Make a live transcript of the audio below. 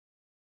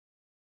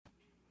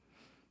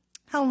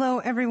Hello,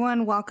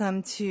 everyone.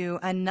 Welcome to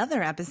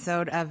another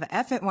episode of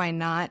F It Why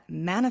Not,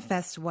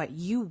 Manifest What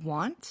You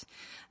Want.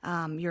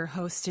 Your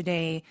host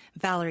today,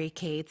 Valerie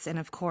Cates, and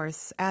of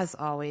course, as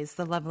always,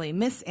 the lovely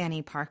Miss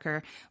Annie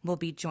Parker will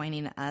be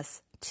joining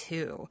us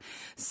too.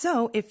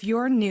 So if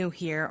you're new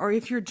here or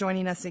if you're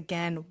joining us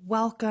again,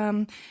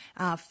 welcome.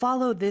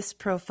 Follow this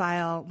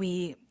profile.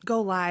 We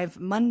go live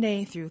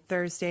Monday through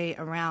Thursday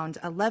around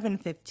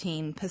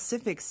 11:15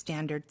 Pacific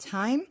Standard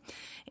Time.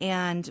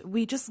 And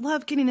we just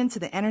love getting into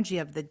the energy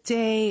of the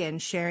day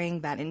and sharing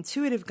that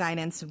intuitive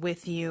guidance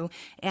with you.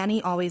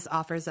 Annie always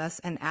offers us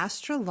an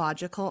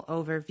astrological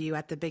overview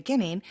at the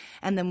beginning,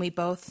 and then we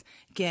both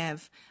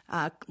give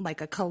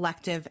like a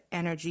collective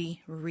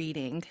energy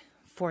reading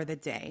for the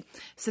day.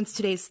 Since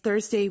today's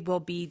Thursday, we'll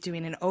be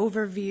doing an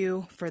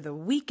overview for the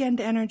weekend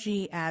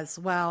energy as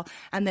well,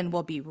 and then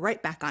we'll be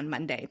right back on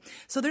Monday.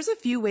 So there's a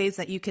few ways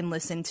that you can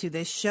listen to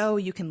this show.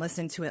 You can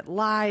listen to it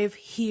live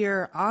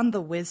here on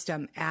the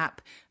Wisdom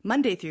app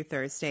Monday through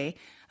Thursday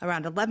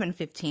around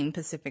 11:15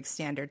 Pacific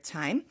Standard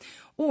Time.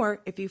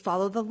 Or if you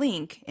follow the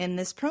link in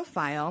this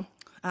profile,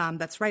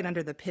 that's right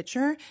under the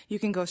picture, you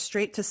can go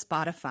straight to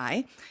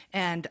Spotify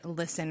and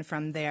listen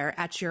from there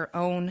at your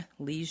own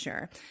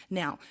leisure.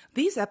 Now,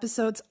 these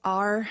episodes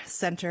are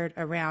centered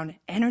around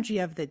energy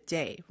of the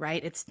day,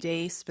 right? It's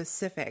day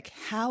specific.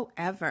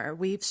 However,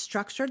 we've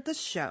structured the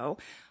show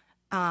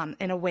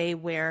in a way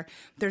where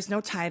there's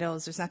no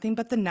titles, there's nothing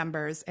but the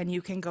numbers, and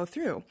you can go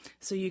through.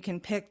 So you can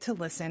pick to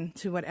listen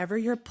to whatever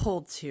you're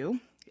pulled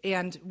to.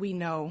 And we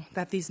know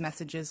that these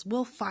messages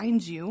will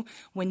find you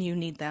when you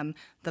need them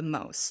the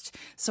most.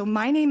 So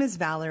my name is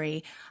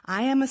Valerie.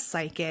 I am a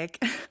psychic.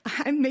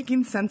 I'm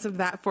making sense of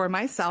that for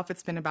myself.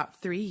 It's been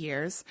about 3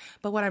 years.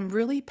 But what I'm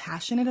really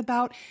passionate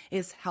about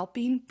is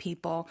helping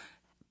people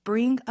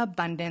bring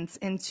abundance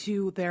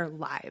into their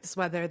lives,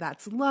 whether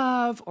that's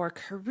love or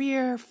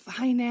career,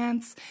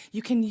 finance.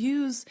 You can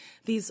use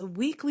these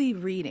weekly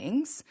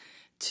readings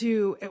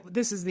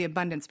this is the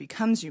Abundance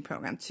Becomes You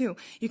program too.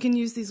 You can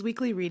use these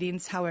weekly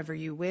readings however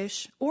you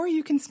wish, or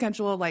you can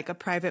schedule like a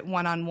private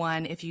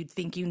one-on-one if you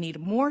think you need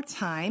more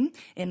time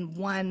in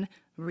one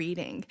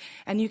reading.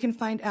 And you can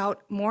find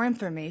out more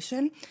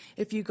information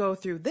if you go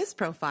through this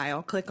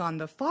profile, click on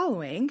the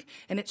following,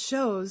 and it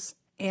shows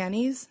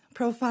Annie's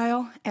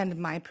profile and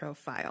my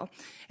profile.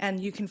 And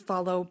you can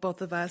follow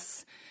both of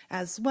us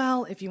as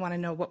well if you want to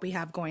know what we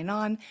have going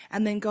on.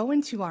 And then go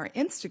into our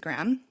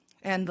Instagram,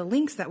 and the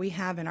links that we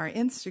have in our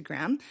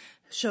Instagram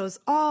shows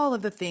all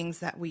of the things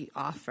that we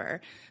offer.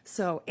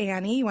 So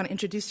Annie, you want to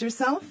introduce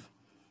yourself?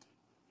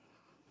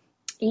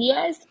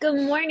 Yes,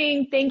 good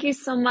morning. Thank you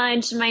so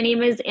much. My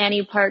name is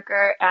Annie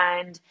Parker,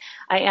 and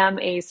I am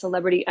a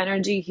celebrity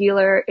energy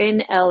healer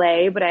in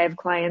LA, but I have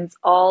clients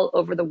all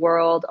over the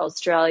world,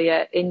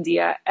 Australia,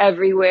 India,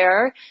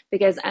 everywhere,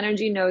 because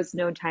energy knows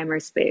no time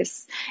or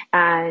space.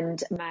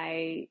 And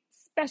my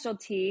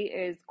specialty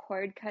is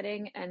cord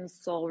cutting and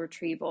soul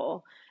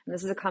retrieval. And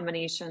this is a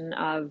combination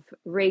of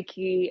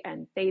Reiki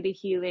and theta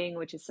healing,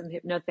 which is some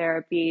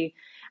hypnotherapy,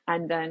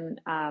 and then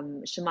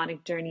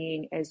shamanic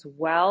journeying as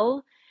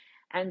well,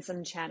 and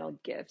some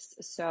channeled gifts.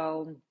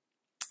 So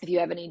if you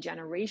have any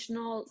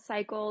generational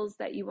cycles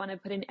that you want to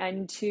put an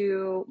end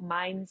to,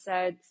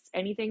 mindsets,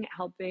 anything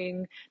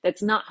helping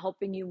that's not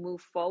helping you move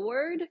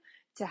forward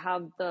to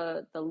have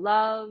the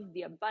love,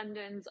 the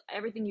abundance,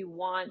 everything you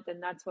want,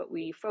 then that's what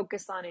we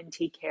focus on and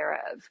take care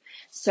of.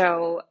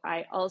 So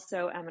I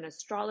also am an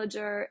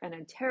astrologer and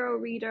a tarot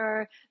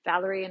reader.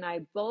 Valerie and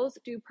I both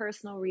do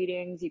personal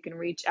readings. You can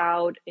reach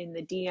out in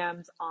the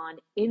DMs on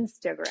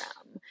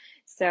Instagram.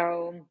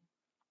 So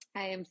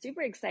I am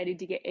super excited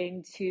to get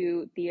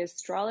into the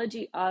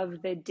astrology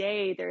of the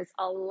day. There's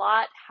a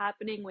lot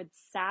happening with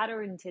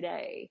Saturn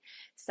today.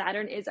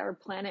 Saturn is our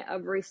planet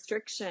of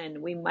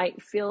restriction. We might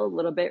feel a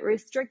little bit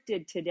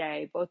restricted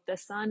today. Both the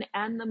sun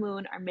and the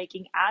moon are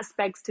making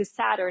aspects to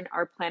Saturn,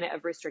 our planet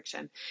of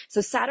restriction.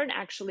 So Saturn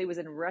actually was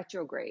in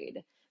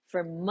retrograde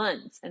for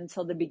months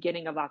until the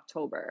beginning of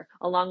October,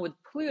 along with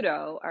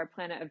Pluto, our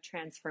planet of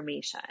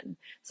transformation.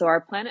 So our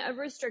planet of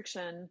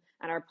restriction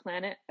and our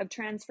planet of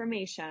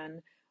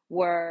transformation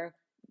were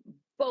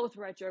both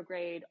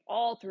retrograde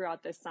all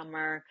throughout the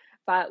summer.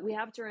 But we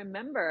have to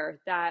remember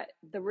that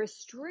the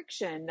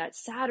restriction that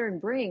Saturn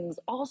brings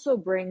also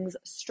brings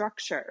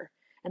structure.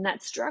 And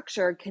that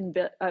structure can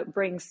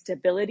bring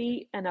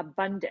stability and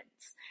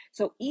abundance.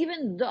 So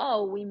even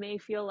though we may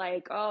feel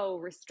like, oh,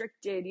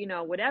 restricted,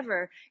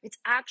 whatever, it's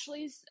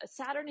actually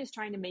Saturn is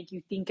trying to make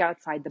you think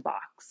outside the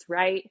box,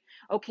 right?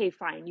 Okay,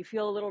 fine. You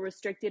feel a little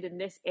restricted in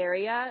this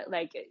area,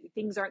 like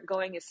things aren't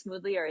going as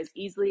smoothly or as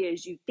easily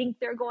as you think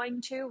they're going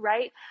to,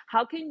 right?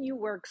 How can you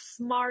work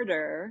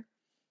smarter?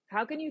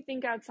 How can you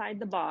think outside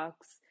the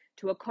box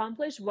to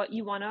accomplish what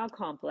you want to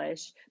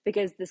accomplish,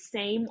 because the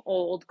same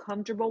old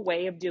comfortable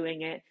way of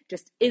doing it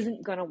just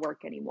isn't going to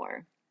work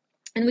anymore?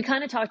 And we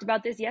kind of talked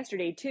about this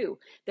yesterday too.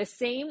 The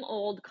same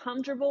old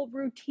comfortable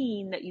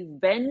routine that you've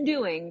been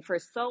doing for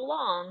so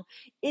long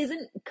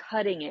isn't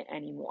cutting it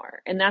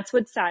anymore. And that's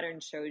what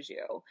Saturn shows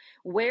you.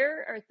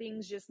 Where are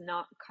things just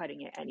not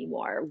cutting it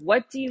anymore?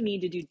 What do you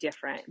need to do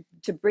different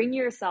to bring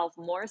yourself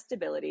more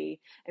stability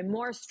and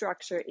more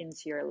structure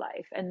into your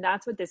life? And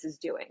that's what this is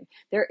doing.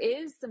 There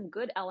is some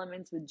good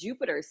elements with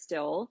Jupiter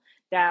still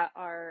that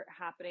are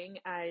happening,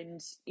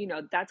 and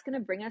that's going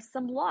to bring us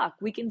some luck.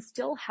 We can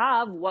still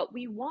have what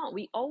we want.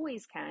 We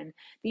always can.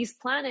 These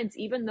planets,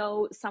 even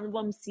though some of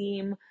them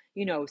seem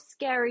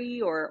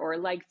scary or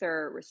like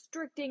they're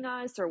restricting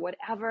us or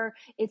whatever,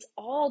 it's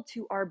all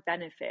to our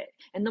benefit.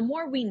 And the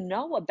more we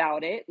know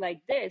about it,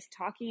 like this,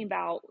 talking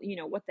about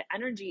what the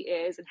energy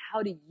is and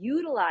how to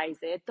utilize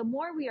it, the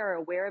more we are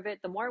aware of it,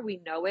 the more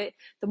we know it,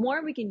 the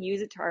more we can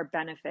use it to our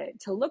benefit,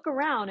 to look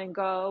around and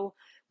go,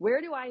 where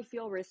do I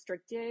feel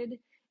restricted?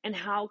 And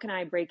how can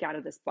I break out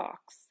of this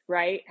box,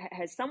 right?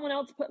 Has someone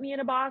else put me in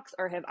a box,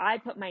 or have I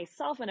put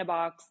myself in a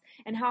box?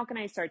 And how can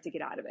I start to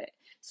get out of it?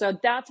 So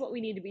that's what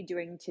we need to be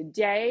doing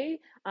today.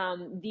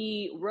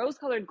 The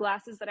rose-colored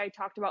glasses that I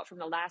talked about from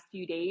the last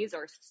few days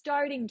are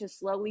starting to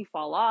slowly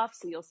fall off.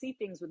 So you'll see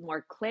things with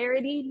more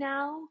clarity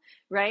now,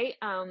 right?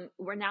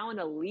 We're now in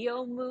a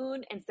Leo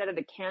moon instead of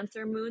the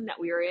Cancer moon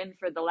that we were in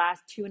for the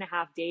last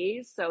 2.5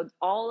 days. So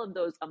all of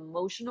those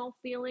emotional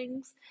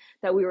feelings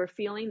that we were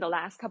feeling the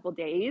last couple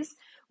days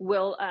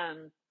will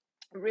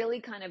really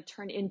kind of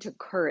turn into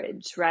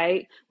courage,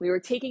 right? We were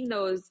taking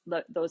those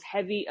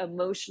heavy,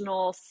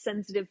 emotional,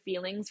 sensitive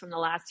feelings from the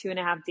last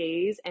 2.5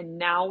 days, and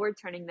now we're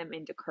turning them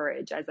into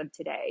courage as of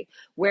today.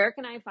 Where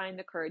can I find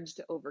the courage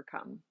to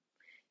overcome?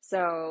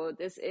 So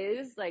this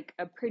is like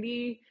a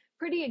pretty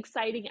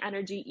exciting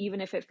energy,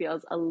 even if it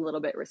feels a little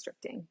bit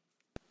restricting.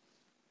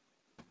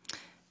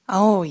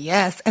 Oh,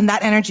 yes. And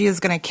that energy is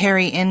going to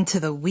carry into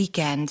the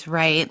weekend,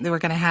 right? We're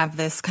going to have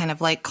this kind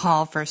of like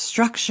call for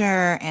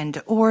structure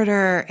and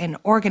order and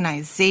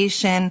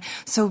organization.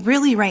 So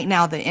really right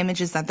now, the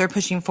images that they're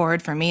pushing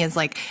forward for me is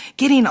like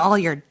getting all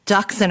your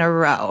ducks in a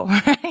row,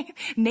 right?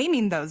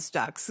 Naming those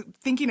ducks,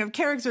 thinking of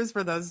characters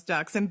for those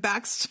ducks and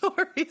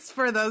backstories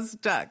for those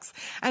ducks,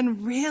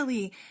 and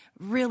really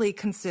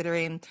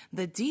considering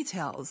the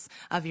details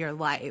of your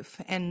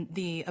life and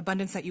the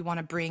abundance that you want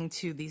to bring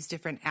to these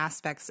different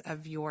aspects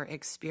of your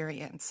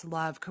experience: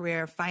 love,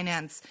 career,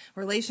 finance,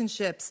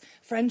 relationships,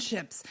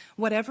 friendships,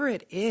 whatever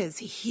it is.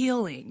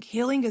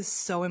 Healing is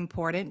so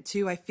important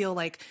too. I feel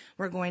like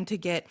we're going to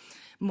get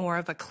more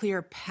of a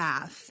clear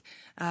path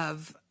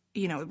of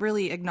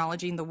really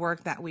acknowledging the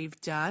work that we've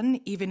done,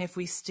 even if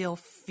we still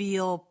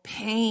feel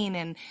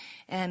pain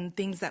and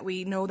things that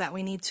we know that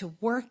we need to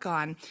work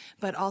on,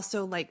 but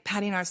also like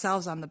patting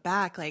ourselves on the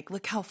back, like,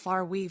 look how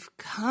far we've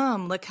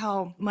come, look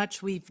how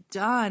much we've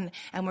done.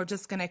 And we're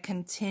just going to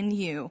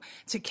continue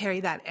to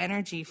carry that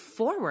energy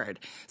forward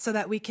so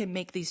that we can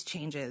make these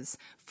changes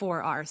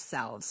for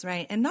ourselves,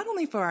 right? And not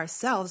only for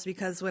ourselves,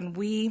 because when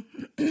we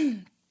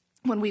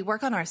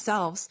work on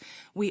ourselves,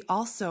 we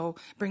also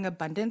bring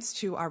abundance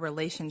to our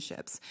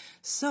relationships.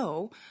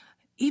 So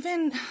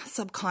even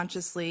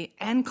subconsciously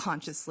and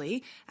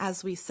consciously,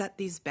 as we set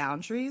these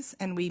boundaries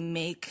and we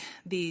make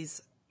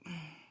these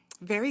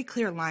very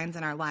clear lines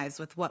in our lives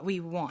with what we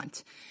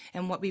want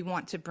and what we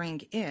want to bring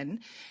in,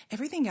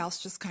 everything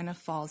else just kind of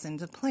falls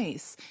into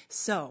place.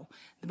 So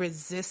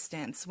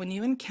resistance, when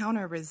you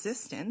encounter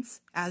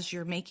resistance as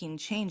you're making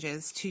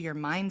changes to your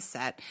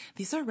mindset,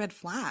 these are red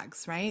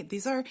flags, right?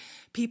 These are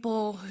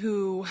people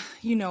who,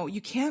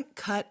 you can't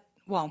cut.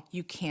 Well,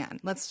 you can.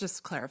 Let's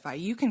just clarify.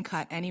 You can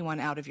cut anyone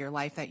out of your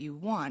life that you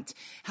want.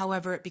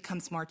 However, it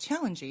becomes more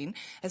challenging,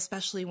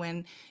 especially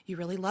when you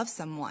really love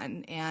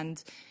someone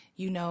and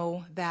you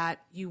know that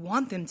you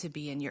want them to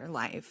be in your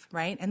life,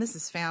 right? And this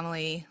is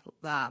family,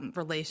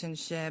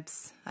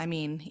 relationships. I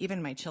mean,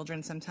 even my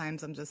children,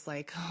 sometimes I'm just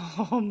like,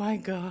 oh my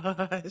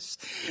gosh.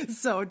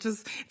 So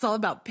it's all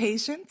about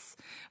patience,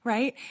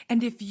 right?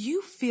 And if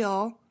you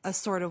feel a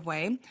sort of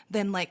way,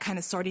 then like kind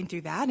of sorting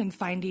through that and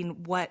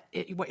finding what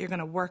you're going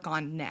to work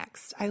on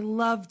next. I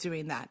love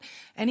doing that.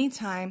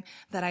 Anytime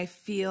that I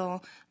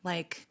feel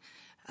like,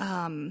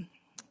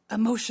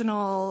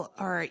 emotional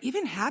or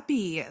even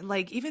happy,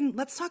 like even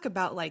let's talk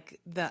about like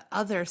the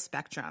other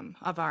spectrum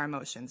of our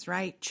emotions,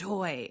 right?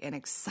 Joy and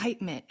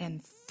excitement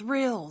and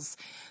thrills.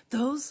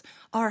 Those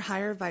are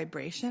higher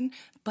vibration,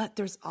 but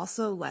there's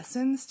also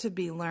lessons to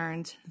be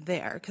learned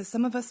there, because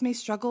some of us may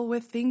struggle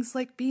with things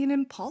like being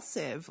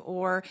impulsive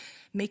or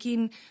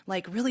making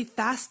like really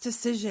fast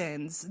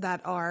decisions that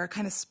are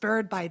kind of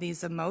spurred by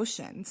these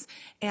emotions.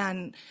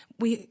 And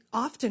we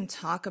often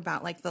talk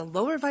about like the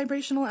lower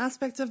vibrational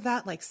aspects of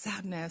that, like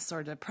sadness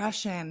or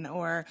depression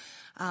or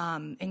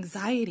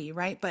anxiety,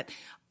 right? But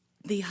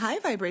the high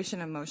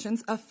vibration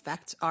emotions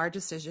affect our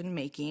decision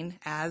making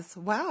as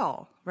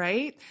well,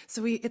 right?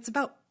 So it's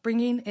about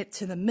bringing it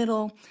to the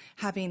middle,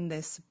 having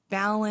this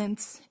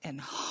balance and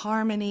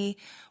harmony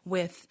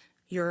with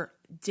your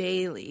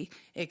daily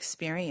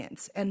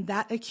experience. And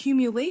that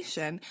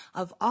accumulation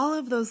of all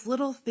of those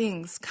little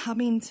things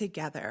coming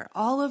together,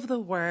 all of the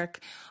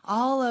work,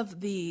 all of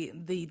the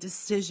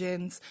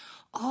decisions,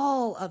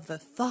 all of the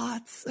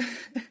thoughts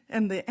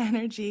and the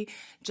energy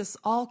just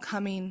all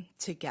coming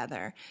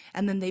together.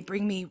 And then they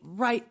bring me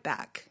right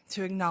back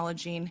to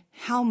acknowledging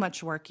how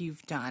much work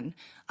you've done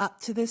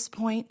up to this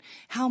point,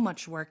 how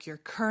much work you're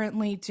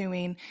currently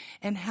doing,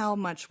 and how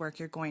much work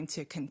you're going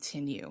to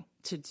continue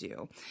to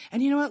do.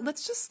 And you know what?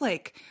 Let's just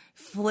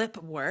flip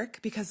work,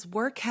 because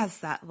work has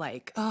that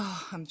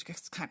oh, I'm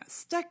just kind of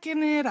stuck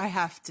in it. I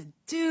have to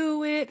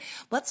do it.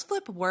 Let's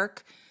flip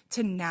work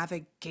to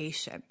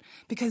navigation,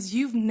 because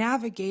you've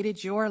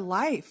navigated your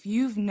life.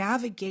 You've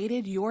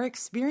navigated your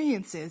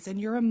experiences and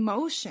your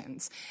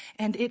emotions,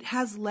 and it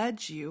has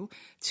led you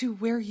to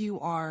where you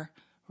are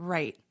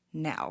right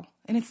now.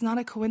 And it's not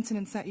a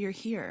coincidence that you're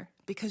here,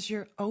 because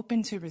you're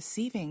open to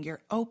receiving,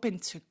 you're open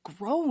to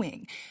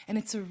growing, and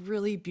it's a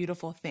really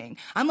beautiful thing.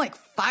 I'm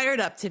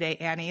fired up today,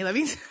 Annie, let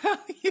me tell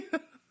you.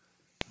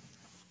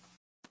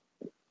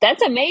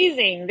 That's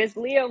amazing. This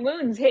Leo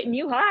moon's hitting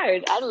you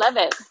hard. I love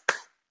it.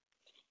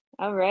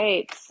 All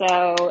right,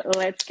 so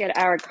let's get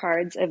our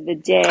cards of the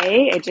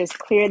day. I just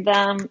cleared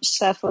them,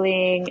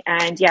 shuffling,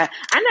 and yeah,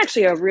 I'm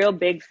actually a real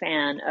big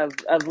fan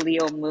of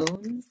Leo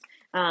moons.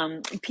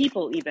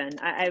 People even.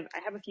 I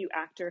have a few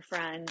actor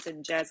friends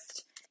and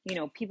just,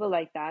 people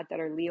like that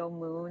are Leo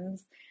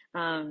moons.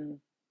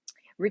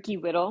 Ricky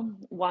Whittle,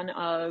 one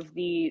of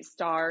the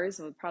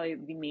stars, probably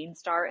the main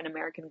star in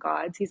American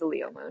Gods, he's a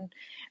Leo moon.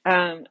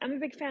 I'm a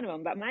big fan of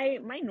him, but my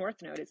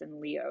North Node is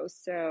in Leo.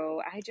 So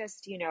I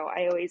just,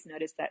 I always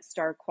notice that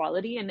star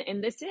quality.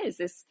 And this,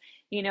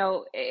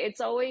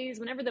 it's always,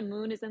 whenever the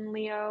moon is in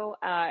Leo,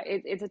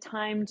 it's a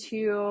time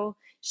to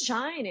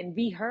shine and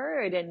be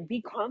heard and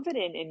be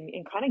confident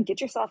and kind of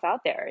get yourself out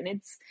there.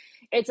 And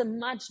it's a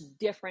much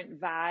different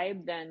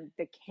vibe than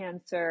the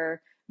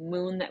Cancer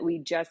moon that we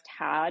just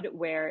had,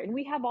 and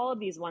we have all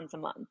of these once a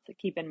month.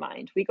 Keep in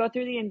mind, we go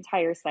through the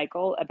entire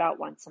cycle about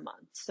once a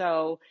month.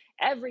 So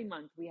every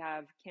month we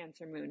have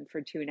Cancer moon for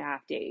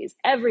 2.5 days.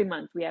 Every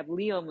month we have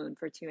Leo moon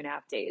for 2.5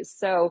 days.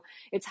 So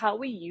it's how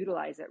we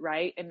utilize it,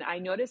 right? And I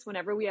notice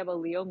whenever we have a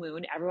Leo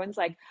moon, everyone's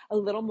a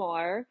little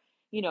more,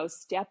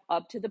 step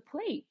up to the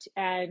plate,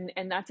 and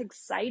that's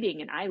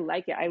exciting, and I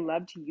like it. I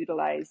love to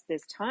utilize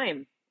this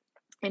time.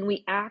 And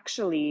we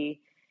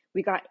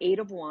got 8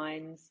 of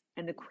Wands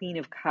and the Queen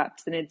of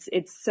Cups. And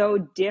it's so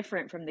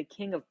different from the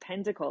King of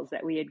Pentacles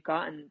that we had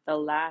gotten the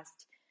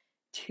last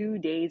 2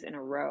 days in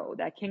a row.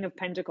 That King of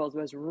Pentacles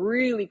was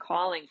really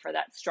calling for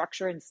that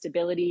structure and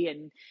stability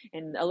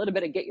and a little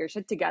bit of get your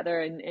shit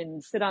together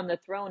and sit on the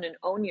throne and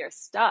own your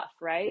stuff,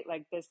 right?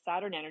 Like this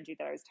Saturn energy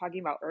that I was talking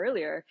about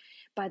earlier.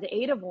 By the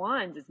 8 of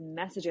Wands is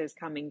messages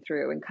coming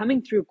through and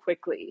coming through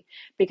quickly,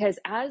 because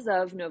as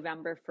of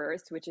November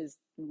 1st, which is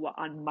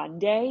on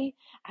Monday,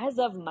 as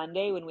of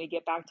Monday when we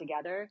get back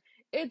together,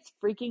 it's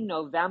freaking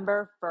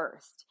November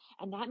 1st.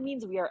 And that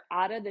means we are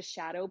out of the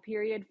shadow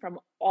period from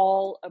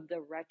all of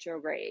the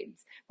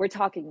retrogrades. We're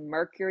talking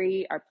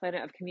Mercury, our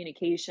planet of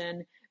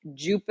communication,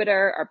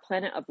 Jupiter, our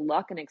planet of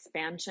luck and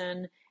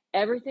expansion.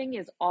 Everything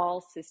is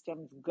all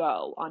systems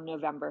go on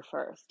November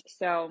 1st.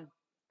 So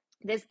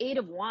this 8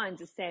 of Wands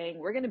is saying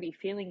we're going to be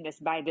feeling this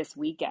by this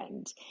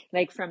weekend.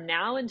 From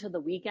now until the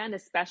weekend,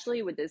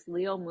 especially with this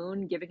Leo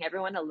moon giving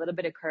everyone a little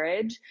bit of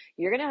courage,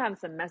 you're going to have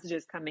some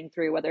messages coming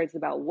through, whether it's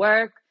about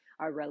work,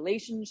 our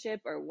relationship,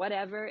 or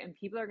whatever, and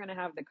people are going to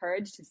have the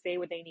courage to say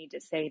what they need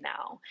to say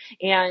now.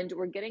 And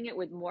we're getting it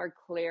with more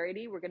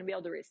clarity. We're going to be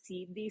able to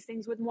receive these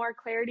things with more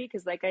clarity,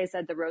 because like I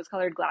said, the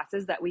rose-colored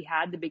glasses that we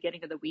had the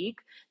beginning of the week,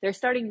 they're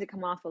starting to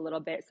come off a little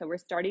bit. So we're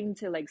starting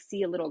to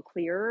see a little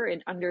clearer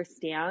and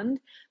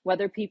understand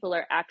whether people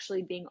are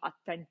actually being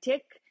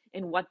authentic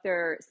in what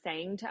they're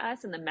saying to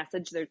us and the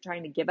message they're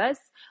trying to give us,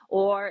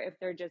 or if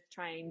they're just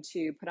trying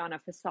to put on a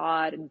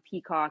facade and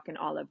peacock and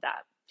all of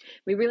that.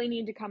 We really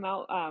need to come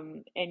out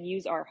and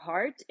use our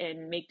heart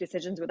and make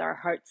decisions with our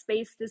heart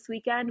space this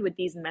weekend with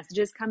these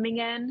messages coming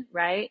in,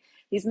 right?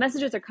 These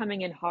messages are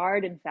coming in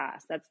hard and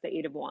fast. That's the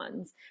 8 of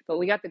Wands. But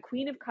we got the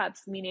Queen of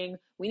Cups, meaning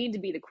we need to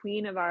be the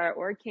queen of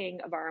or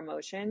king of our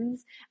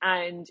emotions,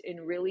 and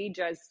really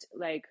just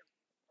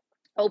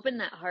open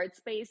that heart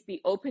space, be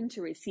open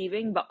to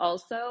receiving, but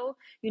also,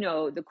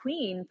 the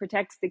queen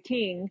protects the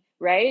king,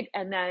 right?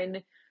 And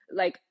then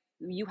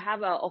you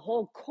have a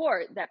whole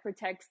court that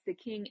protects the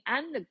king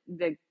and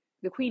the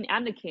queen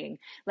and the king.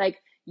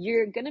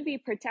 You're going to be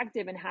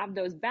protective and have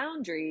those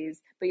boundaries,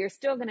 but you're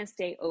still going to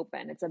stay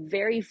open. It's a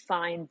very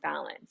fine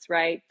balance,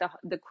 right?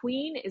 The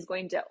queen is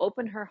going to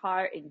open her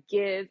heart and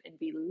give and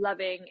be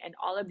loving and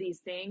all of these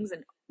things,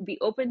 and be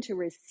open to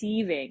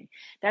receiving.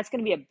 That's going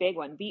to be a big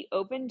one. Be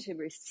open to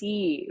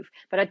receive,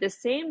 but at the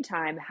same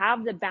time,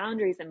 have the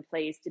boundaries in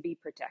place to be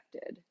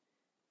protected.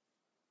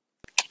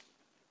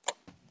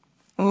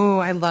 Oh,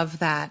 I love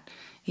that.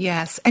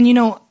 Yes. And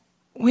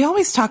we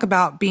always talk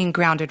about being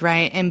grounded,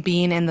 right? And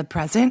being in the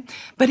present,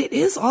 but it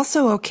is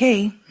also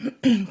okay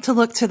to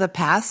look to the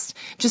past.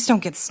 Just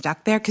don't get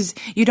stuck there because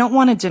you don't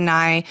want to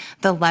deny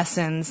the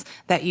lessons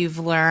that you've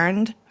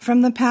learned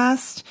from the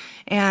past.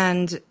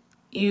 And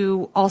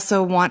you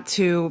also want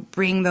to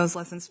bring those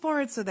lessons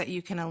forward so that you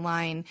can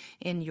align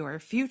in your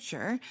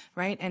future,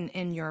 right? And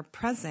in your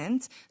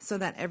present so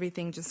that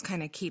everything just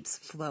kind of keeps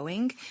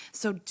flowing.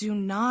 So do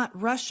not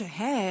rush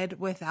ahead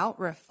without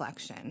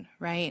reflection,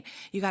 right?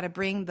 You got to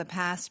bring the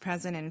past,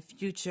 present, and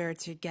future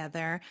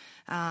together,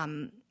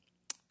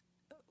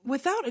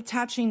 without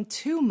attaching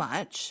too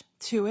much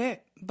to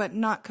it, but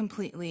not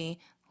completely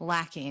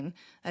lacking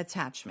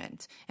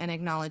attachment and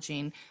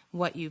acknowledging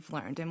what you've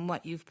learned and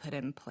what you've put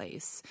in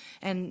place.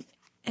 And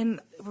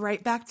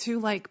right back to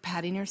like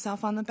patting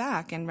yourself on the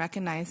back and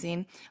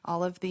recognizing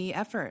all of the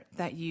effort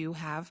that you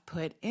have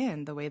put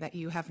in, the way that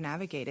you have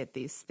navigated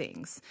these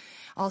things.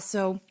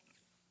 Also,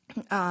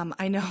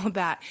 I know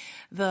that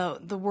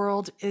the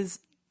world is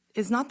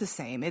not the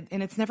same,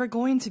 and it's never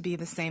going to be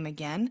the same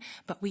again,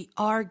 but we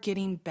are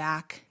getting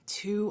back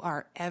to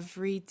our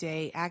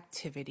everyday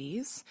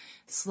activities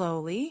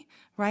slowly,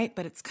 right?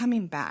 But it's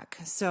coming back.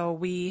 So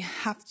we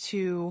have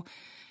to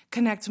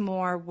connect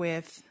more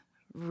with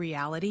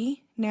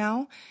reality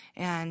now,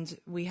 and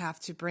we have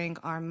to bring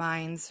our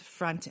minds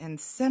front and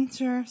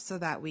center so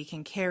that we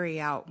can carry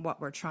out what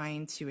we're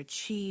trying to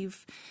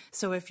achieve.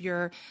 So if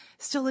you're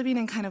still living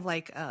in kind of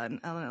like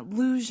an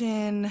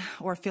illusion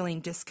or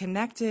feeling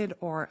disconnected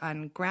or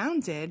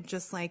ungrounded,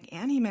 just like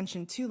Annie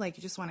mentioned too, like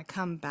you just want to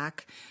come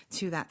back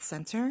to that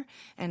center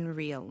and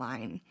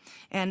realign.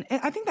 And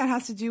I think that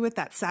has to do with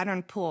that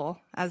Saturn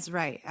pull as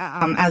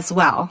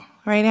well,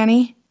 right,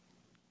 Annie?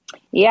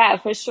 Yeah,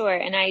 for sure.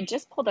 And I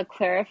just pulled a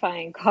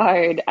clarifying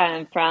card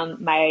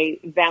from my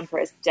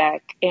Vampirist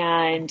deck,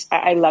 and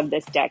I love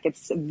this deck.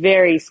 It's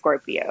very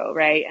Scorpio,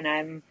 right?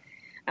 And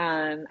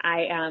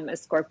I am a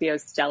Scorpio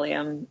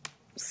stellium,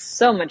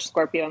 so much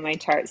Scorpio in my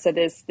chart. So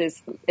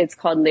it's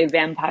called Les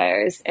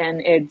Vampires,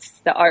 and it's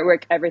the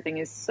artwork. Everything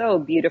is so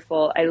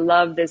beautiful. I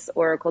love this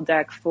oracle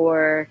deck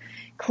for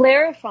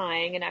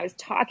clarifying. And I was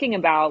talking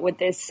about with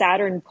this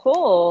Saturn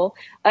pull,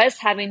 us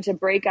having to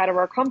break out of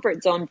our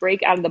comfort zone,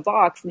 break out of the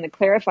box. And the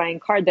clarifying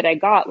card that I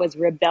got was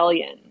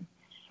rebellion.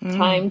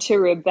 Time to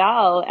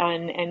rebel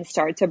and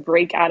start to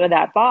break out of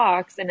that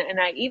box. And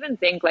I even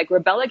think like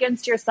rebel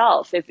against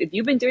yourself. If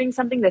you've been doing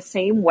something the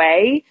same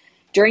way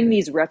during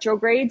these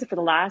retrogrades for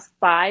the last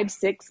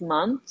 5-6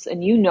 months,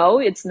 and you know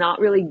it's not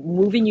really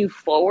moving you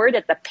forward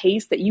at the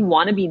pace that you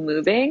want to be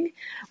moving,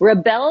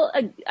 rebel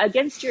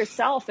against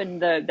yourself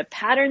and the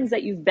patterns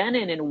that you've been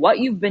in and what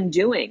you've been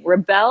doing.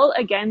 Rebel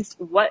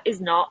against what is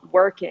not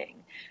working.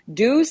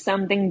 Do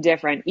something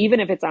different,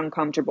 even if it's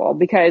uncomfortable,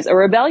 because a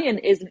rebellion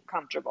isn't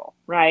comfortable,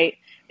 right?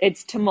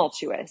 It's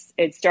tumultuous.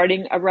 It's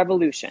starting a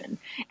revolution.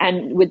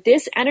 And with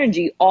this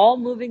energy all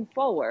moving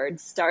forward,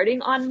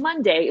 starting on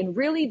Monday and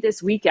really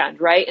this weekend,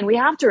 right? And we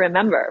have to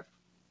remember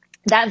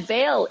that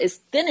veil is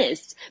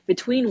thinnest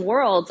between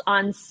worlds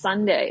on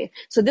Sunday.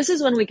 So this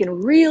is when we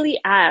can really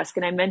ask,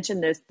 and I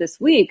mentioned this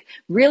week,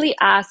 really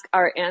ask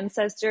our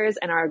ancestors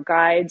and our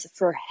guides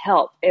for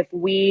help. If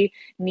we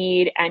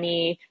need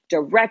any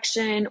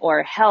direction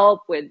or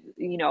help with,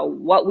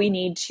 what we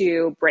need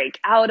to break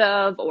out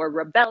of or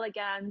rebel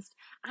against,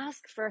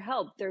 ask for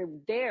help. They're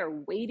there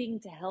waiting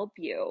to help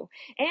you.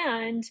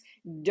 And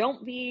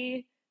don't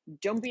be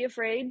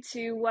afraid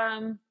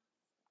to,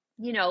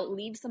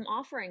 leave some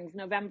offerings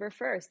November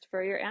 1st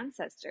for your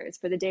ancestors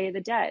for the Day of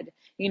the Dead.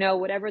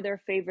 Whatever their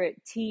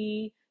favorite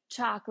tea,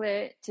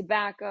 chocolate,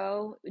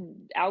 tobacco,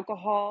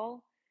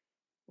 alcohol,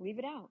 leave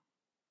it out.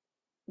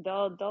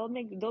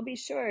 They'll be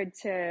sure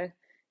to,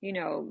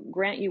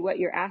 grant you what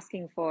you're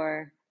asking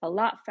for a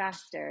lot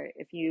faster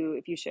if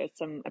you show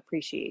some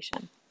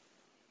appreciation.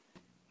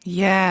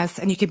 Yes,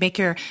 and you could make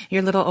your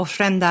little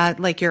ofrenda,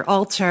 like your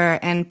altar,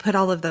 and put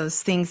all of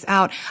those things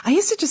out. I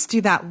used to just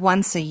do that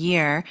once a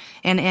year,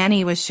 and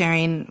Annie was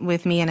sharing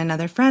with me and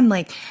another friend,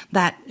 like,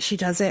 that she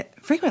does it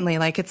frequently.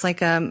 Like, it's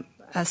like a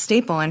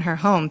staple in her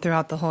home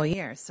throughout the whole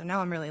year. So now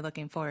I'm really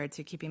looking forward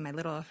to keeping my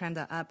little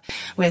ofrenda up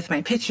with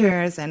my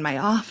pictures and my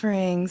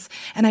offerings.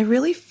 And I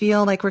really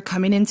feel like we're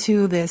coming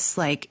into this,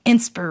 like,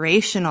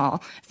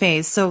 inspirational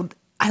phase. So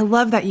I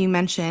love that you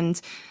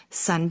mentioned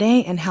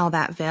Sunday and how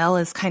that veil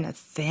is kind of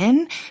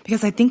thin,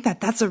 because I think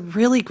that that's a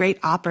really great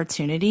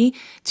opportunity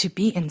to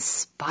be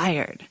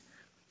inspired.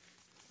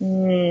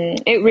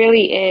 It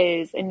really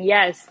is. And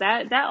yes,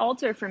 that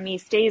altar for me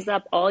stays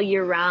up all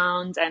year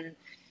round. And,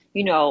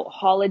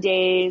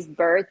 holidays,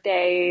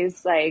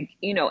 birthdays, like,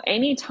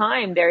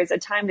 anytime there's a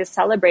time to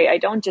celebrate, I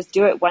don't just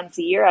do it once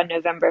a year on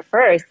November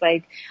 1st.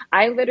 Like,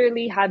 I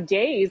literally have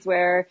days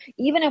where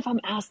even if I'm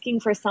asking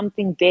for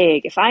something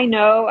big, if I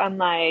know I'm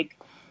like,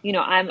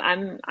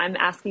 I'm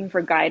asking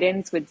for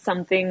guidance with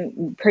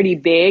something pretty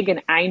big,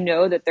 and I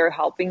know that they're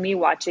helping me,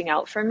 watching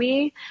out for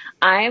me.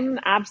 I'm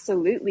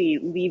absolutely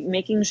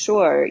making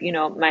sure,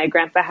 my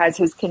grandpa has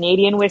his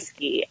Canadian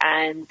whiskey,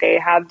 and they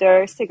have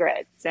their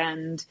cigarettes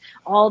and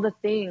all the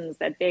things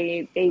that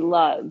they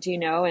loved,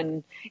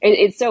 and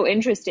it's so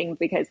interesting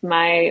because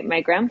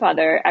my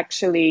grandfather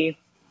actually,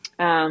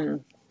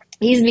 um,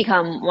 he's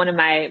become one of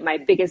my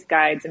biggest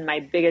guides and my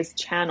biggest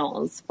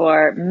channels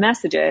for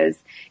messages.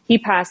 He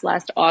passed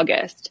last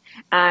August,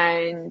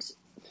 and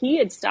he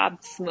had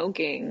stopped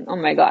smoking, oh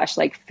my gosh,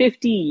 like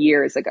 50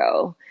 years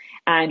ago.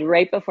 And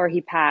right before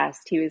he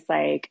passed, he was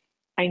like,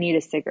 I need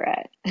a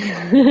cigarette.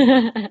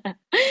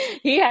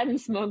 He hadn't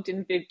smoked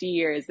in 50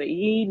 years, but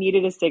he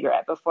needed a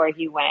cigarette before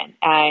he went.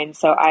 And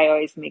so I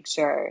always make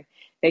sure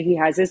that he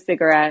has his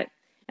cigarette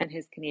and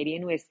his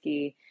Canadian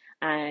whiskey,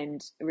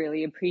 and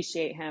really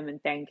appreciate him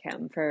and thank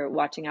him for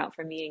watching out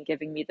for me and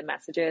giving me the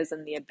messages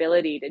and the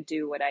ability to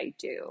do what I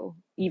do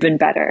even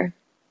better.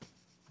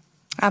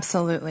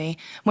 Absolutely.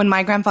 When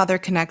my grandfather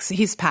connects,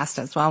 he's passed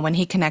as well. When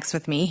he connects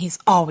with me, he's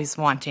always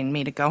wanting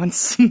me to go and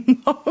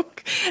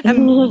smoke.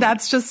 And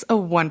that's just a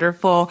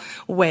wonderful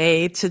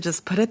way to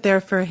just put it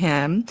there for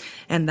him.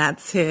 And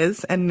that's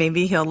his. And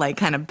maybe he'll like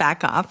kind of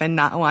back off and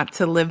not want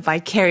to live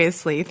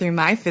vicariously through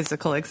my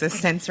physical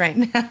existence right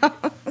now.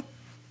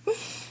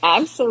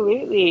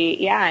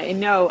 Absolutely. Yeah. And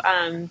no,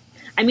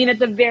 I mean, at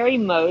the very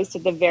most,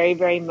 at the very,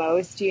 very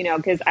most,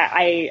 because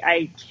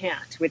I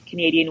can't with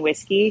Canadian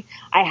whiskey.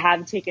 I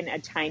have taken a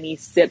tiny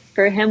sip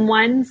for him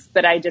once,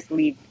 but I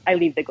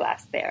leave the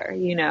glass there,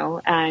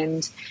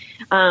 and,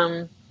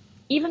 um,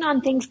 even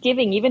on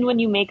Thanksgiving, even when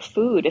you make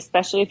food,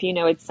 especially if you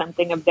know it's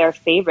something of their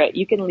favorite,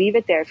 you can leave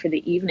it there for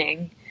the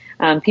evening.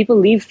 People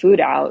leave food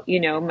out.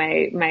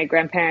 My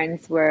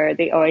grandparents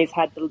they always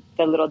had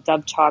the little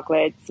Dove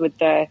chocolates with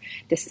the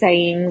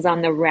sayings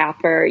on the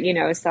wrapper,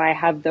 so I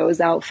have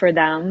those out for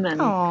them,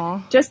 and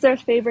Aw. just their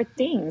favorite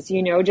things,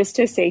 just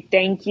to say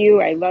thank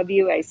you, I love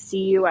you, I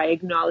see you, I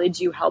acknowledge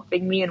you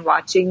helping me and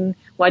watching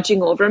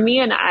over me,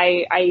 and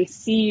I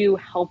see you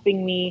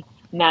helping me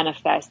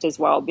manifest as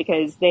well,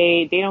 because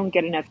they don't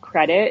get enough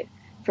credit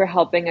for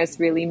helping us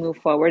really move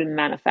forward and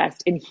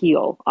manifest and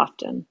heal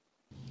often.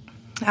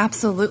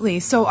 Absolutely.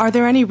 So, are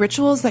there any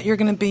rituals that you're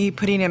going to be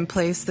putting in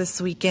place this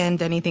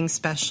weekend? Anything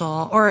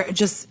special, or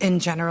just in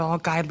general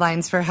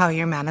guidelines for how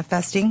you're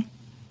manifesting?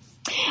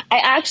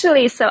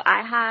 So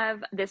I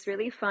have this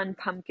really fun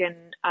pumpkin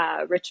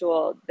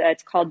ritual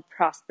that's called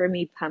Prosper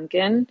Me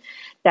Pumpkin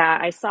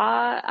that I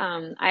saw.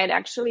 I had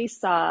actually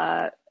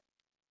saw,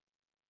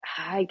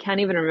 I can't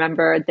even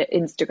remember the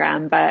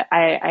Instagram, but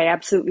I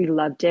absolutely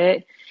loved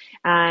it.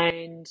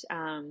 And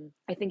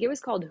I think it was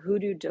called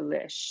Hoodoo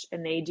Delish,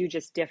 and they do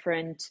just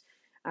different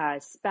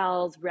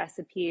spells,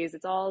 recipes.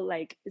 It's all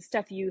like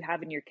stuff you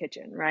have in your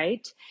kitchen,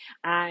 right?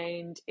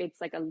 And it's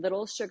like a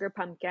little sugar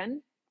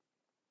pumpkin.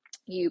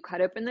 You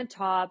cut open the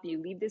top, you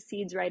leave the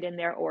seeds right in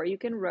there, or you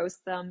can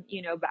roast them,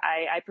 but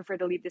I prefer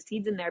to leave the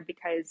seeds in there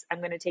because I'm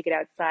going to take it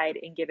outside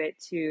and give it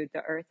to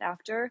the earth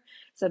after.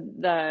 So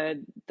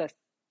the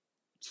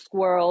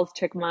squirrels,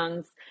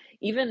 chipmunks,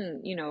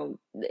 even,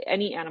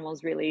 any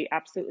animals really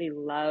absolutely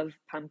love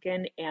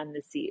pumpkin and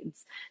the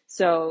seeds.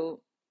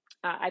 So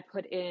I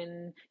put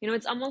in,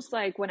 it's almost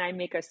like when I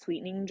make a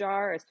sweetener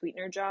jar,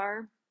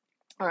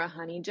 or a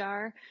honey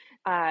jar,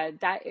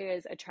 that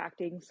is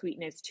attracting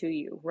sweetness to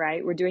you,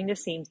 right? We're doing the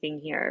same thing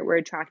here. We're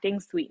attracting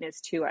sweetness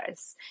to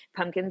us.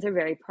 Pumpkins are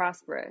very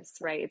prosperous,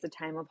 right? It's a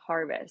time of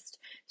harvest.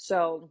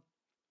 So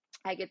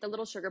I get the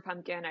little sugar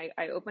pumpkin.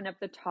 I open up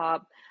the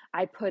top.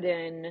 I put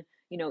in,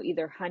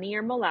 either honey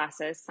or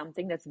molasses,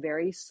 something that's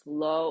very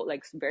slow,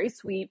 like very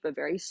sweet, but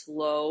very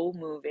slow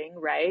moving,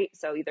 right?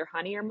 So either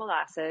honey or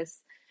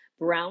molasses,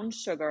 brown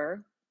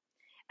sugar,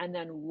 and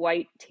then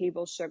white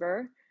table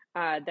sugar,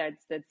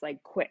 that's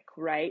like quick,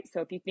 right?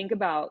 So if you think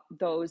about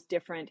those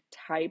different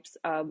types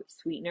of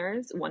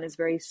sweeteners, one is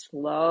very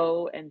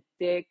slow and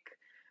thick,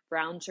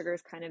 brown sugar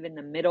is kind of in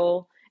the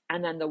middle,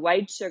 and then the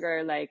white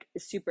sugar, like,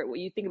 is super, what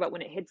you think about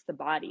when it hits the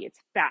body, it's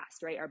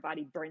fast, right? Our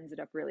body burns it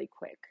up really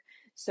quick.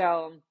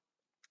 So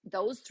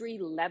those three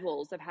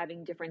levels of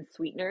having different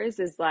sweeteners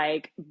is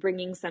like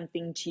bringing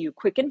something to you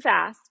quick and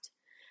fast.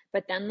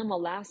 But then the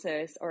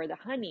molasses or the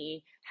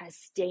honey has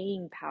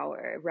staying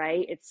power,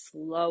 right? It's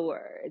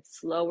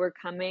slower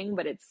coming,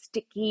 but it's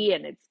sticky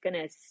and it's going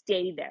to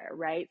stay there,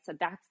 right? So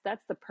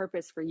that's the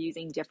purpose for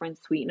using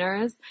different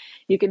sweeteners.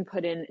 You can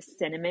put in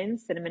cinnamon.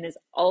 Cinnamon is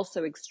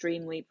also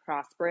extremely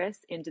prosperous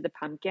into the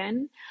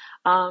pumpkin.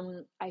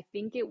 I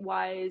think it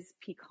was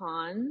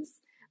pecans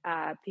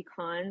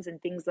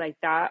and things like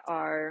that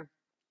are,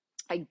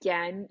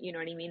 again, you know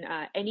what I mean?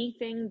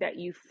 Anything that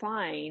you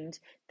find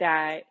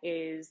that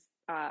is,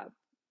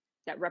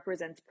 that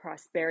represents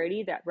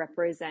prosperity, that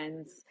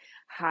represents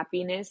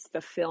happiness,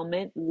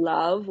 fulfillment,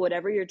 love,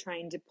 whatever you're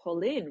trying to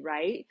pull in,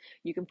 right?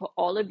 You can put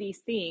all of these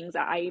things.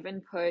 I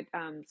even put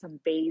some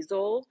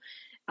basil,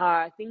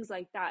 things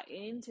like that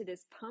into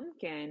this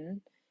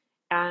pumpkin,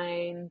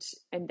 and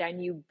then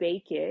you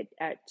bake it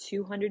at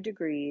 200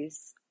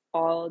 degrees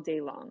all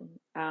day long.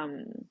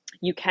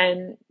 You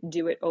can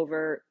do it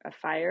over a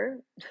fire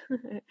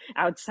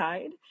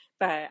outside,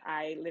 but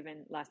I live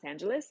in Los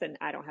Angeles and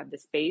I don't have the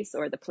space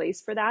or the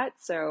place for that.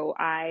 So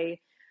I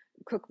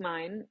cook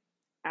mine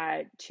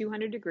at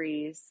 200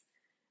 degrees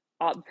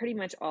pretty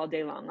much all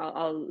day long.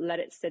 I'll let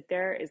it sit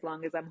there as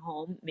long as I'm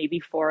home, maybe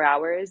 4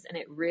 hours. And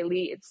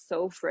it's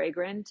so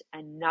fragrant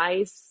and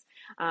nice.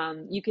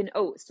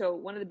 So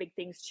one of the big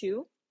things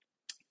too,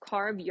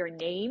 carve your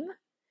name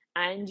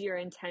and your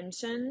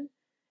intention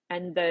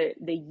and the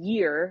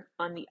year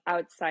on the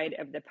outside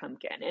of the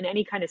pumpkin, and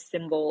any kind of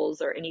symbols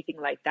or anything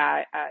like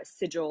that,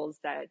 sigils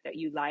that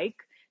you like.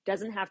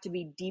 Doesn't have to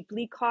be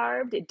deeply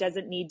carved. It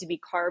doesn't need to be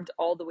carved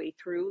all the way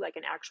through like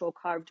an actual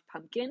carved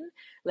pumpkin.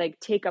 Like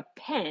take a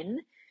pen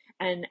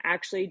and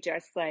actually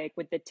just like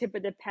with the tip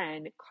of the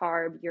pen,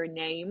 carve your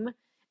name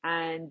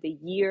and the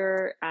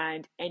year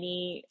and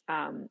any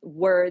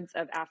words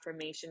of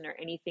affirmation or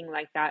anything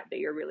like that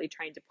you're really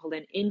trying to pull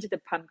into the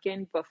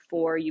pumpkin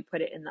before you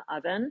put it in the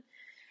oven.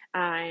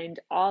 And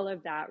all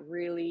of that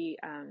really,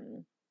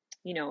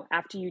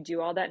 after you do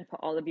all that and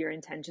put all of your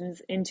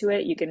intentions into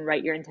it, you can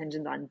write your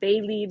intentions on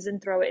bay leaves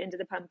and throw it into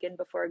the pumpkin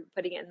before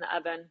putting it in the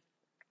oven.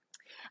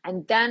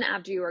 And then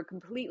after you are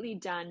completely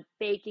done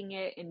baking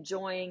it,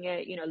 enjoying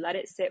it, let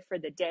it sit for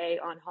the day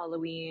on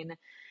Halloween.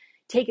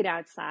 Take it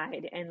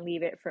outside and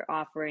leave it for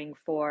offering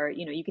for,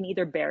 you can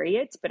either bury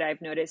it, but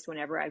I've noticed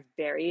whenever I've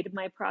buried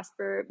my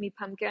Prosper Me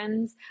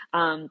pumpkins,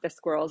 the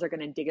squirrels are going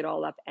to dig it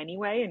all up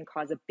anyway and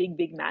cause a big,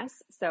 big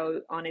mess.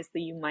 So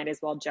honestly, you might as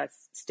well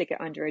just stick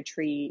it under a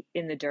tree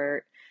in the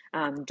dirt.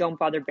 Don't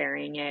bother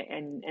burying it.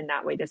 And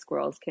that way the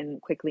squirrels can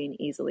quickly and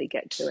easily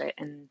get to it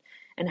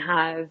and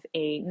have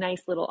a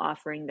nice little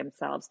offering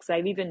themselves. Because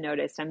I've even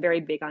noticed I'm very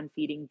big on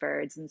feeding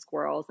birds and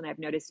squirrels. And I've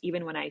noticed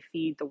even when I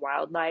feed the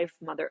wildlife,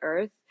 Mother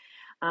Earth,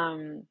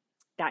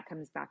 that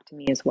comes back to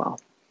me as well.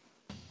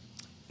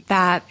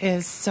 That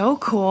is so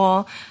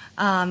cool.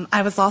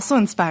 I was also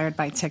inspired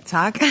by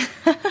TikTok.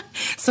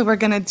 So we're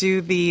going to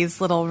do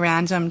these little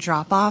random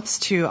drop-offs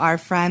to our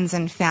friends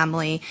and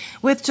family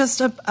with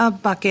just a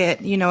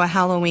bucket, a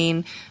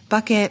Halloween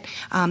bucket.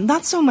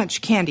 Not so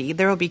much candy.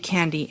 There will be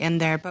candy in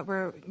there, but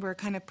we're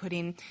kind of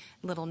putting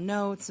little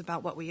notes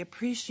about what we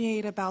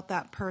appreciate about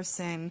that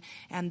person.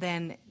 And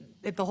then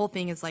the whole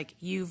thing is like,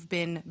 you've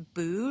been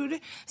booed.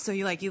 So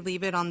you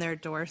leave it on their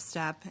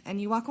doorstep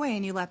and you walk away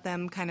and you let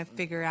them kind of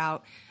figure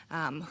out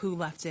who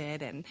left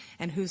it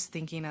and who's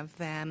thinking of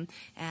them.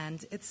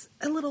 And it's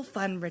a little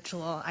fun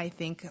ritual, I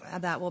think,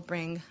 that will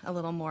bring a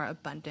little more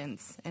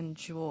abundance and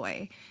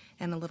joy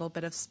and a little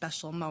bit of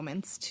special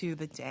moments to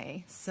the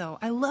day. So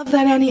I love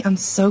that, Annie. I'm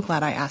so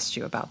glad I asked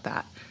you about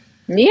that.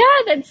 Yeah,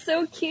 that's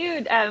so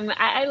cute.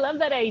 I love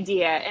that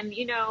idea. And,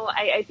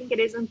 I think it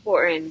is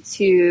important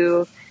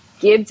to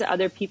give to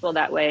other people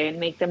that way and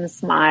make them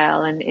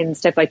smile and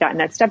stuff like that. And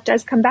that stuff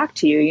does come back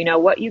to you.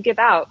 What you give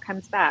out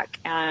comes back.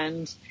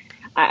 And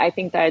I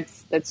think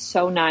that's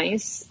so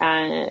nice.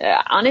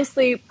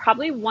 Honestly,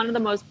 probably one of the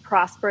most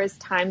prosperous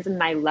times in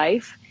my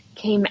life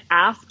came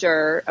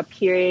after a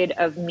period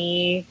of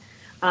me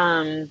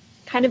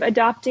kind of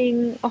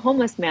adopting a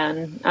homeless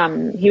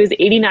man. He was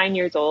 89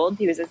 years old.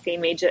 He was the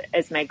same age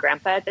as my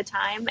grandpa at the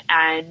time.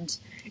 And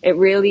it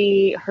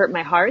really hurt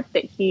my heart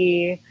that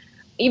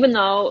even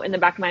though in the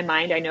back of my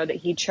mind, I know that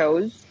he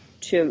chose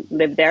to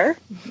live there,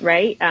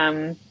 right?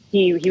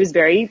 He was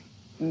very,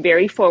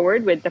 very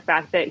forward with the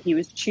fact that he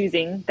was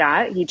choosing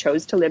that. He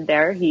chose to live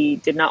there. He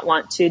did not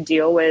want to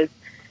deal with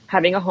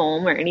having a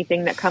home or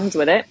anything that comes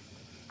with it.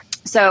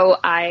 So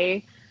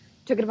I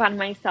took it upon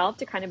myself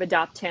to kind of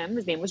adopt him.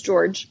 His name was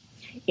George.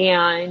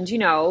 And,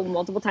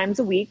 multiple times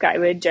a week, I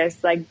would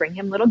just bring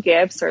him little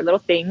gifts or little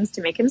things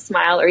to make him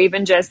smile, or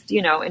even just,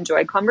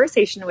 enjoy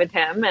conversation with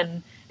him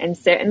and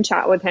sit and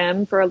chat with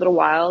him for a little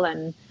while.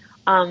 And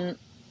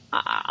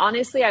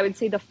honestly, I would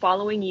say the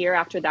following year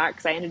after that,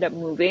 because I ended up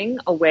moving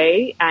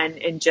away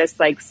and just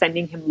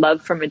sending him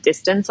love from a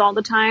distance all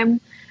the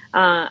time.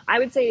 I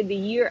would say the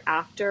year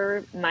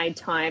after my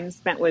time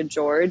spent with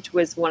George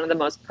was one of the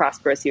most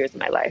prosperous years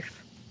of my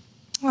life.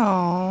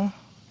 Oh,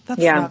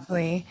 that's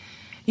lovely.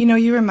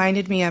 You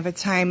reminded me of a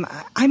time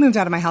I moved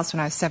out of my house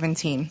when I was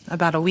 17,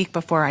 about a week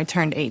before I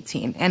turned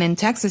 18. And in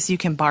Texas, you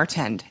can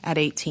bartend at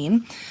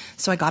 18.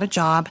 So I got a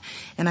job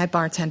and I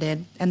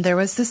bartended. And there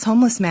was this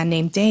homeless man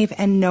named Dave,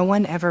 and no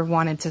one ever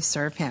wanted to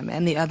serve him.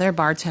 And the other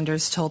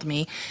bartenders told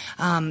me,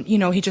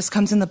 he just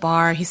comes in the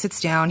bar, he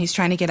sits down, he's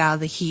trying to get out of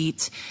the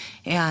heat,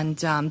 and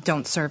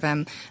don't serve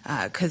him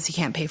because he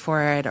can't pay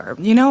for it, or,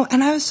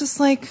 and I was just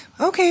like,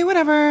 okay,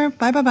 whatever,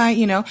 bye,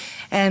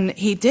 and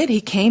he did.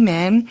 He came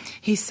in,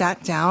 he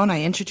sat down,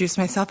 I introduced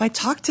myself, I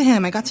talked to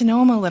him, I got to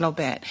know him a little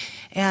bit,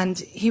 and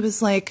he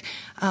was like,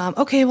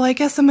 okay, well, I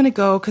guess I'm going to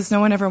go because no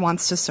one ever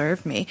wants to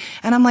serve me.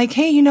 And I'm like,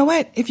 hey, you know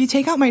what? If you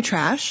take out my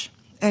trash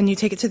and you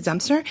take it to the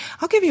dumpster,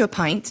 I'll give you a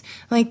pint.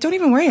 Don't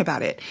even worry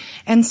about it.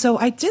 And so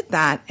I did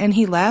that, and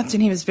he left,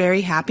 and he was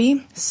very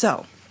happy.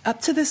 So up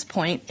to this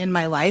point in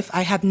my life,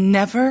 I had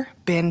never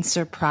been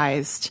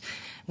surprised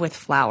with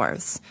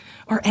flowers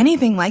or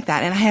anything like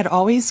that. And I had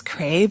always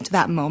craved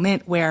that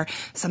moment where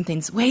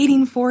something's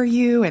waiting for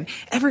you and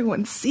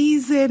everyone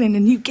sees it and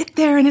then you get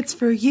there and it's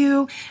for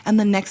you. And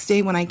the next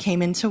day when I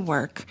came into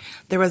work,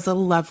 there was a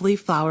lovely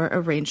flower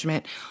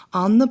arrangement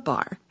on the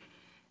bar.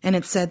 And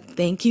it said,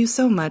 "Thank you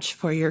so much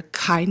for your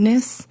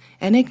kindness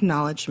and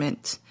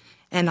acknowledgement.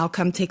 And I'll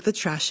come take the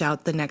trash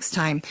out the next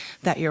time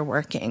that you're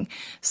working."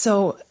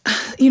 So,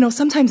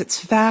 sometimes it's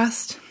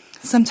fast.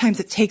 Sometimes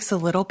it takes a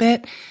little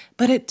bit,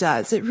 but it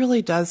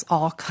really does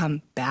all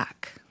come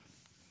back.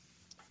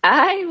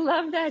 I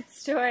love that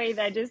story.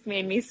 That just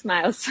made me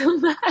smile so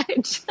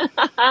much.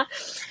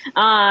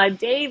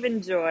 Dave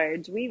and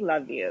George, we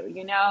love you.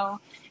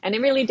 And it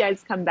really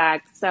does come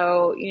back.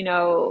 So,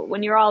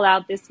 when you're all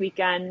out this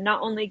weekend,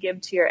 not only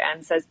give to your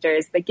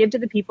ancestors, but give to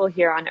the people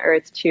here on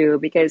earth too,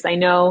 because I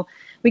know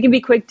we can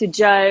be quick to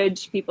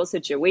judge people's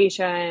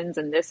situations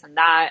and this and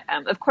that.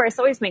 Of course,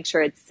 always make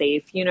sure it's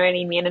safe. You know what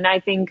I mean? And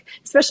I think,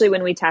 especially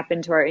when we tap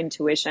into our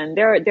intuition,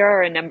 there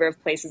are a number of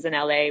places in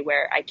LA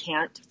where I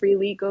can't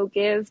freely go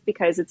give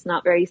because it's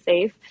not very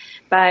safe.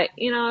 But,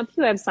 if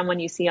you have someone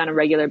you see on a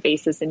regular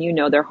basis and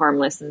they're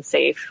harmless and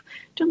safe,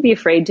 don't be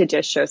afraid to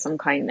just show some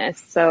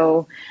kindness.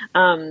 So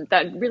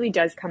that really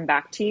does come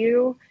back to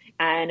you.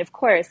 And of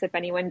course, if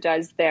anyone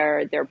does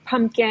their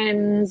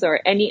pumpkins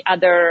or any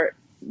other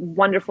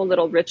wonderful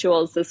little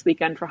rituals this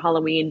weekend for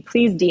Halloween,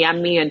 please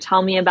DM me and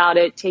tell me about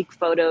it, take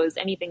photos,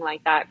 anything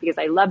like that, because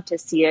I love to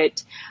see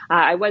it.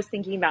 I was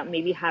thinking about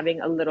maybe having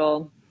a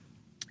little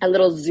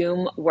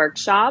Zoom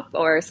workshop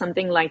or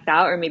something like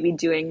that, or maybe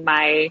doing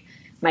my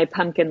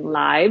pumpkin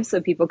live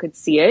so people could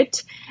see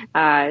it.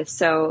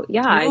 So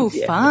yeah. Oh,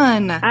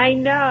 fun. I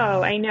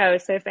know.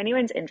 So if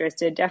anyone's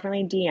interested,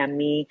 definitely DM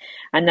me.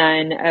 And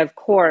then of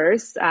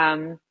course,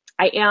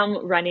 I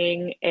am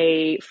running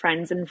a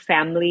friends and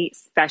family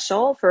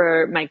special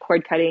for my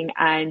cord cutting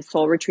and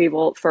soul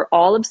retrieval for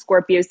all of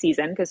Scorpio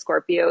season, because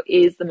Scorpio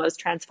is the most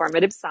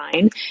transformative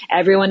sign.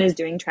 Everyone is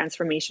doing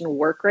transformation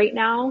work right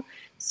now.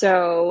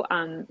 So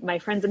my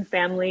friends and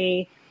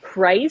family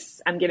price,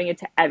 I'm giving it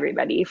to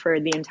everybody for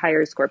the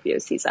entire Scorpio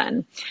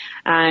season.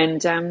 And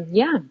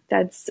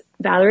that's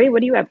Valerie. What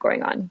do you have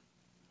going on?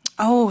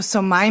 Oh,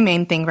 so my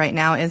main thing right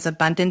now is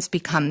Abundance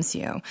Becomes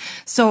You.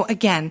 So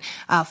again,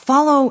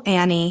 follow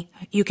Annie.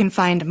 You can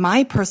find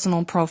my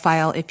personal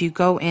profile if you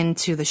go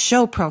into the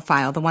show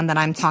profile, the one that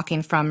I'm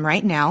talking from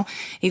right now.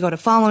 You go to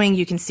following,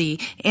 you can see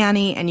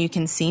Annie and you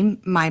can see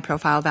my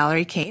profile,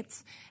 Valerie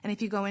Cates. And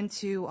if you go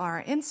into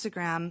our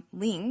Instagram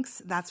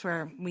links, that's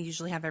where we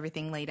usually have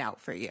everything laid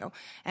out for you.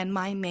 And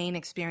my main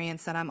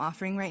experience that I'm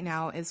offering right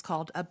now is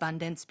called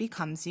Abundance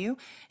Becomes You.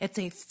 It's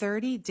a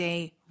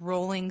 30-day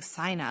rolling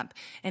sign up,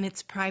 and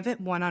it's private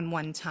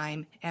one-on-one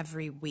time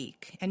every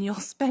week. And you'll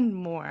spend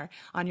more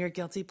on your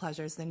guilty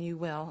pleasures than you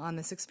will on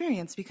this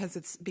experience because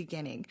it's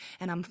beginning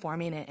and I'm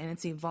forming it and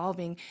it's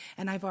evolving.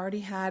 And I've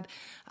already had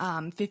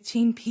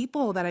 15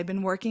 people that I've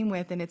been working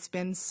with, and it's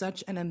been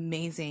such an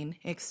amazing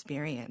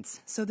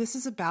experience. So this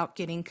is about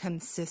getting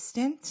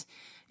consistent,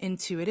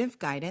 intuitive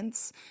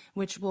guidance,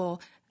 which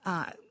will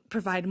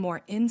provide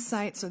more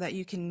insight so that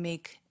you can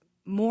make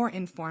more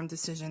informed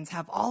decisions,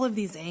 have all of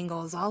these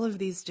angles, all of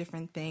these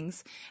different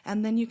things.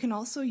 And then you can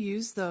also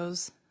use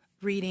those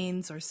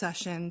readings or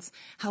sessions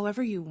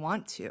however you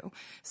want to.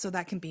 So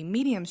that can be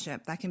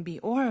mediumship, that can be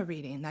aura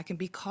reading, that can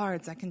be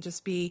cards, that can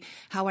just be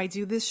how I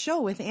do this show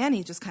with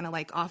Annie, just kind of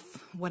like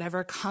off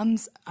whatever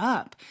comes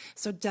up.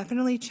 So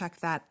definitely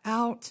check that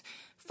out.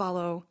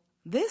 Follow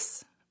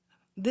this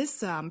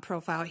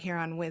profile here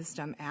on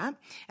Wisdom app.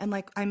 And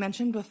like I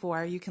mentioned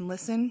before, you can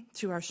listen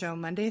to our show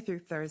Monday through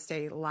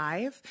Thursday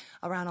live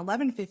around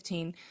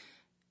 11:15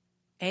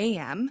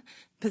 a.m.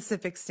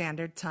 Pacific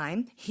Standard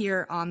Time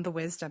here on the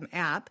Wisdom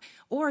app,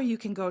 or you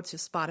can go to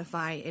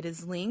Spotify. It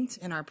is linked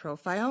in our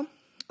profile.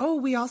 Oh,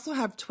 we also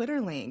have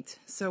Twitter linked.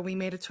 So we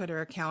made a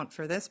Twitter account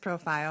for this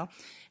profile.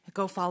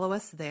 Go follow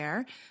us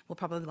there. We'll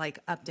probably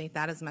update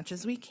that as much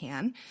as we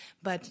can.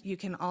 But you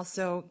can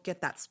also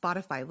get that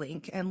Spotify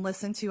link and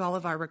listen to all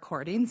of our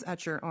recordings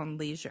at your own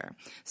leisure.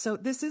 So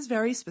this is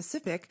very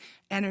specific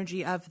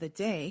energy of the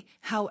day.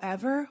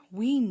 However,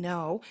 we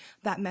know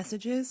that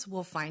messages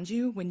will find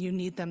you when you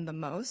need them the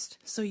most.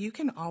 So you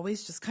can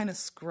always just kind of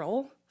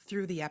scroll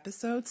through the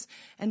episodes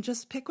and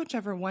just pick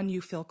whichever one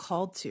you feel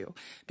called to,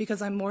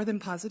 because I'm more than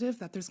positive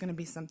that there's going to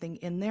be something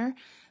in there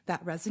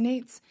that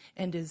resonates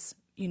and is,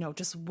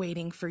 just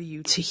waiting for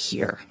you to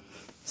hear.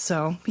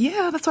 So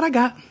yeah, that's what I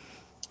got.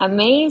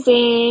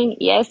 Amazing.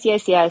 Yes.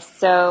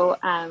 So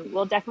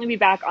we'll definitely be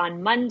back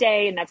on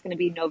Monday, and that's going to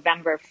be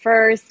November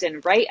 1st,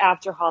 and right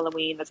after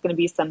Halloween. That's going to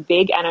be some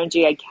big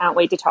energy. I can't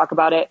wait to talk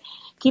about it.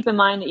 Keep in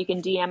mind that you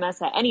can DM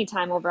us at any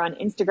time over on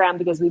Instagram,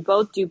 because we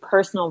both do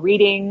personal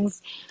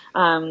readings,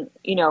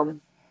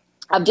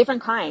 of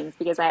different kinds,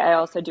 because I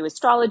also do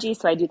astrology.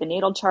 So I do the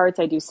natal charts,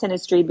 I do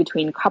synastry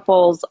between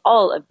couples,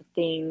 all of the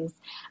things.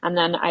 And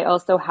then I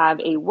also have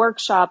a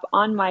workshop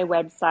on my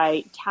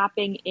website,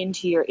 tapping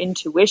into your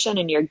intuition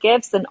and your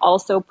gifts, and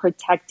also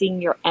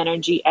protecting your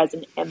energy as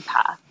an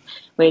empath,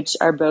 which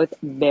are both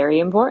very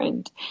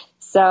important.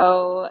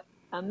 So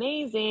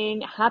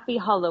amazing. Happy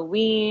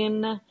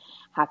Halloween.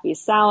 Happy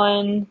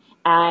Samhain.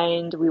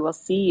 And we will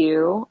see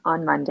you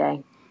on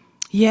Monday.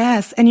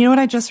 Yes. And you know what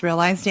I just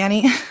realized,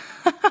 Danny?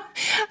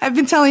 I've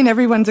been telling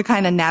everyone to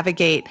kind of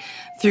navigate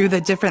through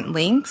the different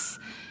links.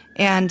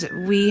 And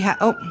we have,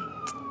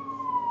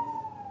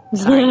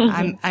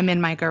 sorry, I'm in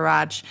my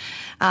garage.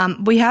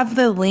 We have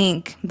the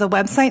link, the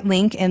website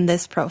link in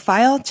this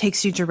profile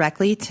takes you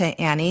directly to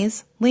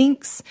Annie's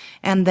links,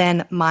 and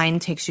then mine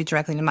takes you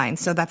directly to mine.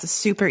 So that's a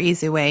super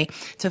easy way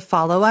to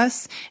follow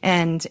us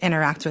and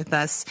interact with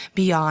us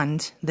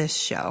beyond this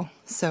show.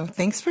 So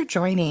thanks for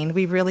joining.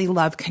 We really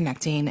love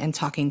connecting and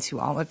talking to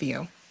all of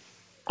you.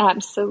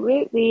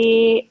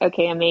 Absolutely.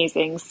 Okay,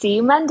 amazing. See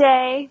you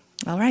Monday.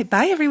 All right.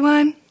 Bye,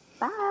 everyone.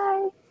 Bye.